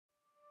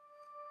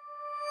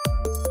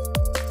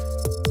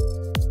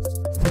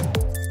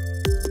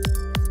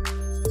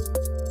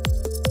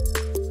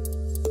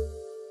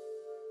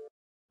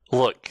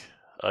Look,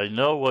 I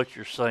know what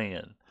you're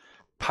saying.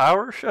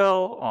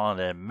 PowerShell on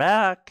a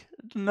Mac?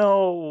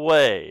 No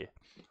way.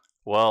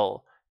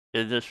 Well,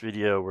 in this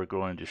video, we're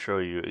going to show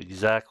you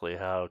exactly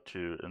how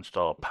to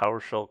install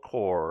PowerShell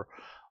Core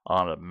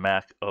on a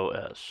Mac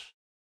OS.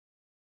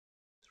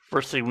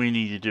 First thing we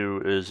need to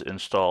do is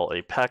install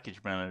a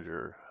package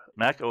manager.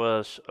 Mac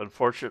OS,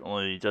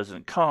 unfortunately,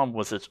 doesn't come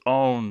with its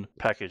own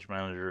package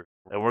manager.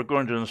 And we're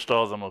going to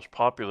install the most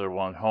popular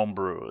one,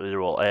 Homebrew. It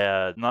will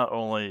add not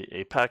only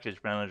a package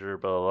manager,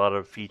 but a lot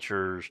of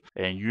features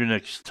and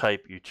Unix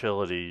type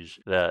utilities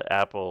that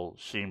Apple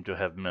seemed to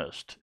have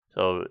missed.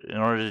 So in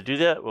order to do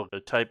that, we'll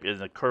type in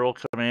the curl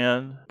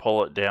command,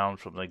 pull it down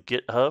from the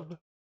GitHub,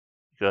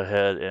 go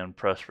ahead and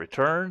press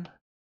return,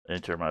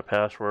 enter my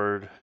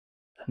password.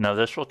 Now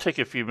this will take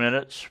a few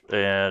minutes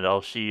and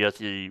I'll see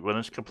you when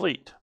it's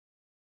complete.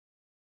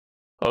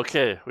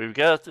 Okay, we've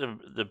got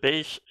the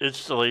base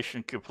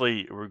installation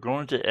complete. We're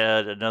going to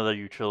add another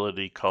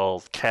utility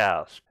called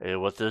Cask.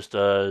 And what this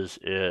does,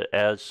 it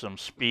adds some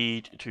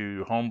speed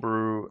to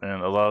Homebrew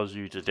and allows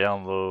you to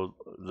download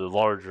the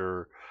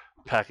larger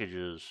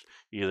packages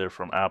either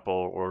from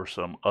Apple or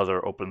some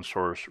other open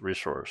source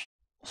resource.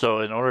 So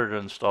in order to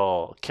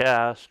install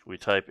Cask, we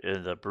type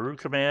in the Brew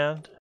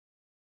command.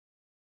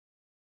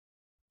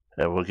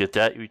 And we'll get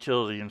that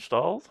utility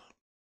installed.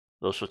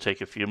 This will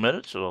take a few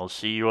minutes and I'll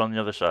see you on the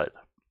other side.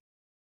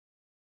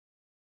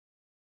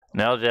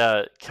 Now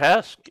that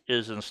Cask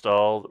is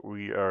installed,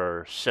 we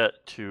are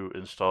set to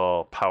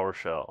install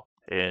PowerShell.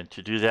 And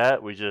to do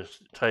that, we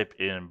just type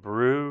in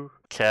Brew,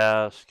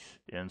 Cask,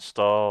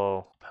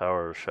 install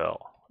PowerShell.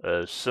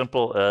 As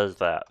simple as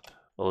that.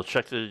 We'll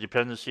check the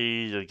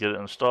dependencies and get it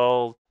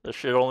installed. This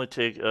should only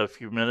take a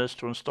few minutes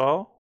to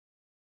install.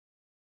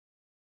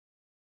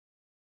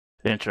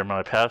 Enter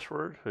my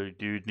password. I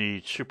do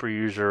need super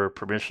user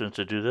permission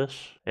to do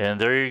this. And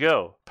there you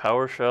go.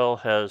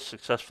 PowerShell has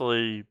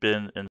successfully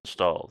been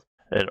installed.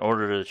 In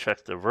order to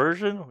check the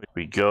version,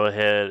 we go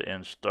ahead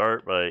and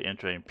start by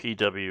entering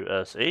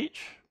PWSH.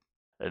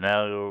 And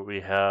now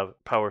we have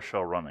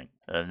PowerShell running.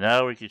 And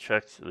now we can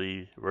check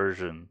the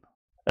version.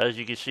 As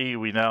you can see,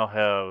 we now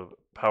have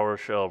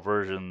PowerShell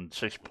version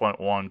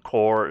 6.1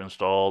 Core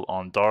installed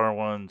on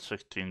Darwin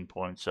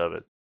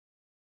 16.7.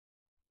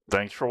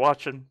 Thanks for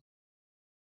watching.